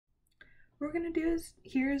What we're going to do is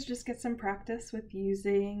just get some practice with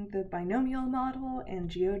using the binomial model and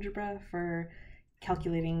GeoGebra for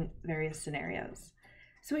calculating various scenarios.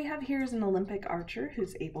 So we have here is an Olympic archer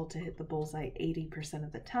who's able to hit the bullseye 80%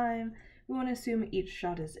 of the time. We want to assume each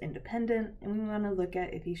shot is independent, and we want to look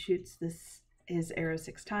at if he shoots his arrow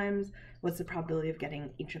 6 times, what's the probability of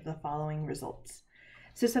getting each of the following results.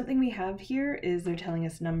 So something we have here is they're telling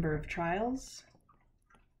us number of trials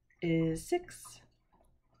is 6.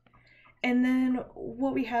 And then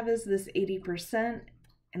what we have is this 80%,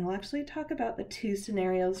 and we'll actually talk about the 2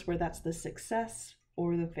 scenarios where that's the success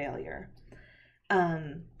or the failure.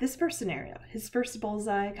 This first scenario, his first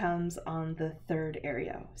bullseye comes on the 3rd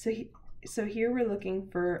arrow. So here we're looking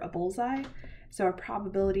for a bullseye. So our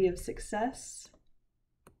probability of success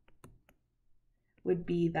would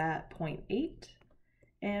be that 0.8,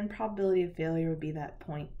 and probability of failure would be that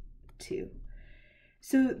 0.2.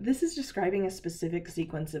 So this is describing a specific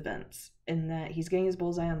sequence of events in that he's getting his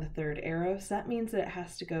bullseye on the 3rd arrow. So that means that it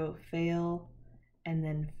has to go fail, and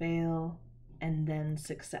then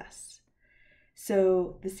success.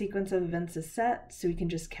 So the sequence of events is set, so we can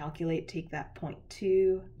just calculate, take that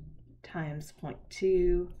 0.2 times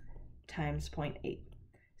 0.2 times 0.8.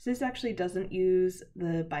 So this actually doesn't use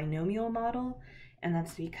the binomial model, and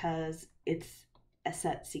that's because it's a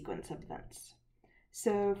set sequence of events.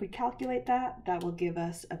 So if we calculate that, that will give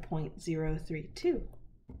us a 0.032.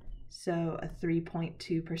 So a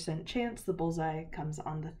 3.2% chance the bullseye comes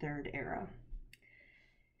on the 3rd arrow.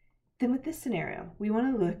 Then with this scenario, we want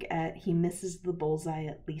to look at he misses the bullseye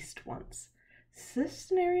at least once. So this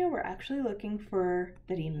scenario, we're actually looking for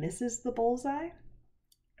that he misses the bullseye.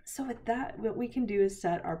 So with that, what we can do is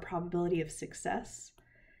set our probability of success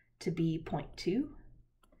to be 0.2,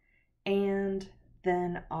 and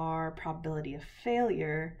then our probability of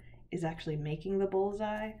failure is actually making the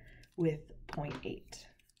bullseye with 0.8.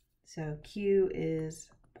 So Q is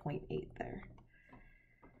 0.8 there.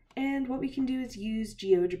 And what we can do is use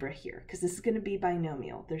GeoGebra here, because this is going to be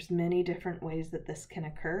binomial. There's many different ways that this can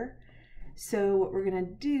occur. So what we're going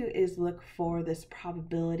to do is look for this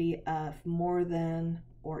probability of more than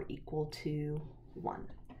or equal to 1.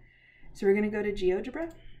 So we're going to go to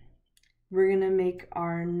GeoGebra. We're going to make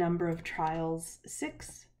our number of trials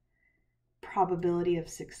 6. Probability of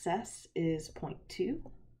success is 0.2.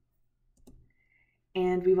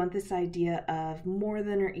 And we want this idea of more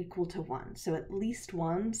than or equal to 1. So at least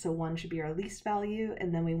 1, so 1 should be our least value,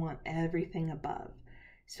 and then we want everything above.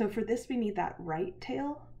 So for this, we need that right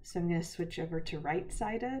tail. So I'm going to switch over to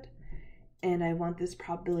right-sided, and I want this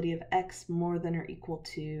probability of x more than or equal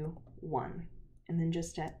to 1. And then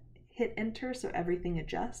just hit enter so everything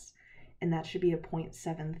adjusts, and that should be a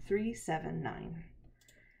 0.7379.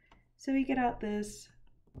 So we get out this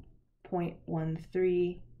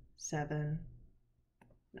 0.1379.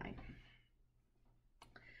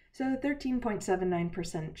 So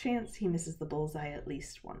 13.79% chance he misses the bullseye at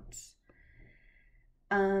least once.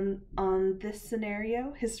 On this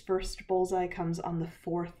scenario, his first bullseye comes on the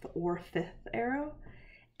 4th or 5th arrow,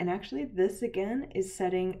 and actually this again is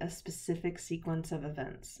setting a specific sequence of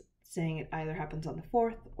events, saying it either happens on the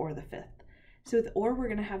 4th or the 5th. So with or, we're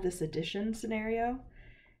going to have this addition scenario.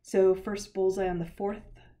 So first bullseye on the 4th,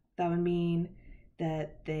 that would mean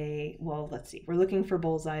that let's see, we're looking for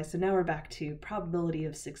bullseye, so now we're back to probability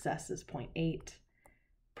of success is 0.8,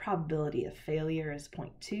 probability of failure is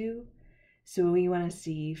 0.2, so we want to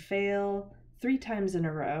see fail 3 times in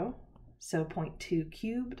a row, so 0.2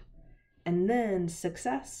 cubed, and then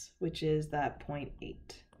success, which is that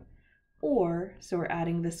 0.8. Or, so we're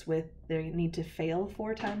adding this with, they need to fail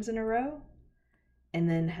 4 times in a row, and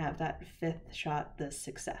then have that 5th shot the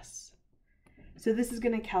success. So this is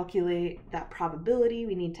going to calculate that probability.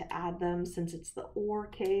 We need to add them since it's the or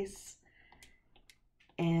case.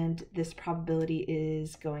 And this probability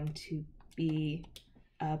is going to be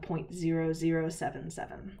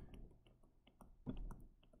 0.0077.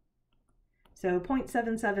 So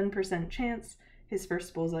 0.77% chance his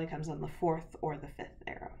first bullseye comes on the 4th or the 5th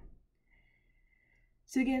arrow.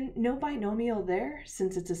 So again, no binomial there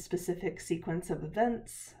since it's a specific sequence of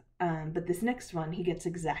events. But this next one, he gets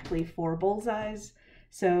exactly 4 bullseyes.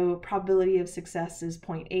 So probability of success is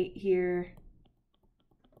 0.8 here.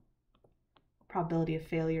 Probability of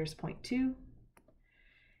failure is 0.2.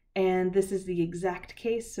 And this is the exact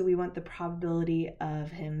case, so we want the probability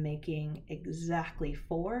of him making exactly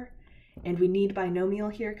 4. And we need binomial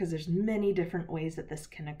here because there's many different ways that this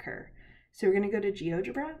can occur. So we're going to go to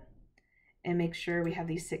GeoGebra and make sure we have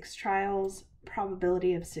these 6 trials.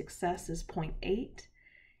 Probability of success is 0.8.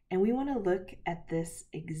 And we want to look at this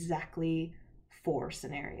exactly 4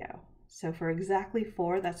 scenario. So for exactly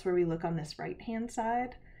 4, that's where we look on this right-hand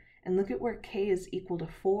side. and look at where k is equal to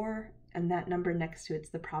 4, and that number next to it's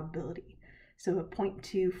the probability. So at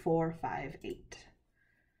 0.2458.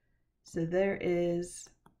 So there is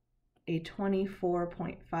a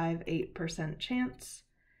 24.58% chance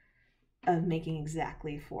of making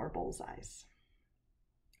exactly 4 bullseyes.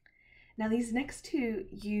 Now these next two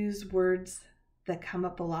use words that come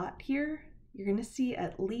up a lot here. You're going to see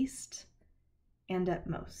at least and at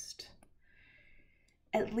most.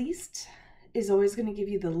 At least is always going to give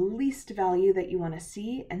you the least value that you want to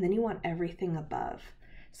see, and then you want everything above.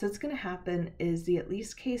 So what's going to happen is the at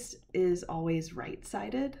least case is always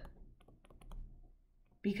right-sided,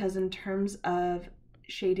 because in terms of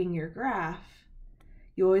shading your graph,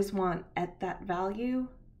 you always want at that value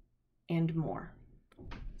and more.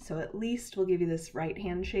 So at least will give you this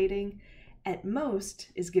right-hand shading. At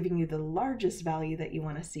most is giving you the largest value that you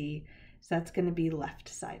want to see, so that's going to be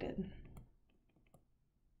left-sided.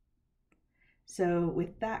 So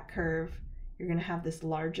with that curve, you're going to have this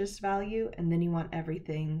largest value, and then you want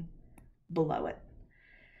everything below it.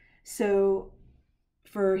 So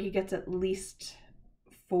for he gets at least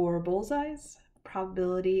 4 bullseyes,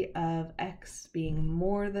 probability of x being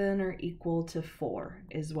more than or equal to 4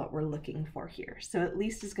 is what we're looking for here. So at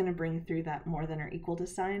least is going to bring through that more than or equal to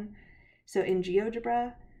sign. So in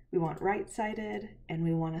GeoGebra, we want right-sided, and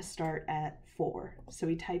we want to start at 4. So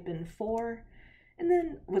we type in 4. And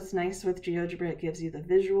then what's nice with GeoGebra, it gives you the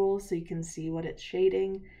visual so you can see what it's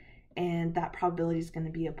shading, and that probability is going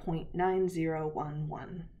to be a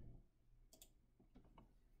 0.9011.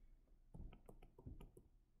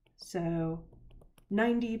 So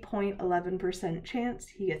 90.11% chance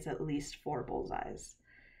he gets at least 4 bullseyes.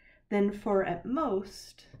 Then for at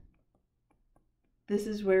most, this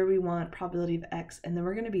is where we want probability of x, and then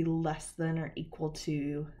we're going to be less than or equal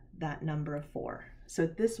to that number of 4. So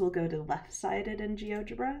this will go to left-sided in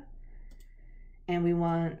GeoGebra, and we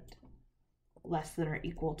want less than or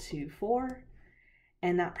equal to 4,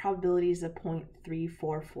 and that probability is a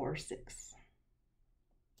 0.3446.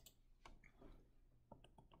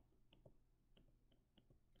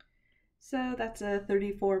 So that's a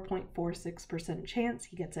 34.46% chance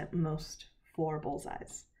he gets at most 4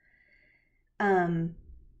 bullseyes.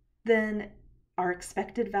 Then our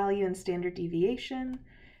expected value and standard deviation.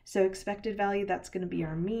 So expected value, that's going to be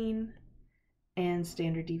our mean, and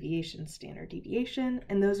standard deviation,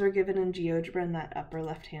 and those are given in GeoGebra in that upper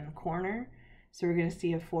left-hand corner. So we're going to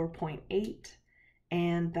see a 4.8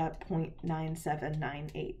 and that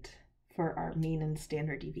 0.9798 for our mean and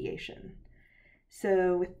standard deviation.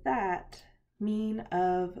 So with that, mean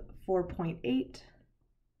of 4.8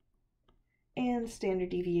 and standard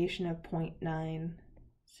deviation of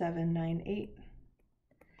 0.9798.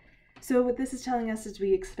 So what this is telling us is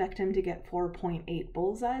we expect him to get 4.8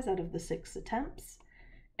 bullseyes out of the 6 attempts,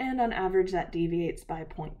 and on average that deviates by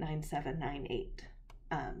 0.9798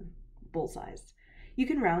 bullseyes. You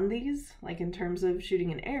can round these, like in terms of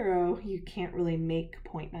shooting an arrow, you can't really make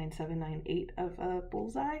 0.9798 of a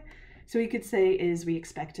bullseye. So we could say is we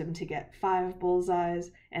expect him to get 5 bullseyes,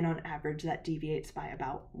 and on average that deviates by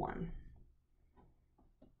about 1.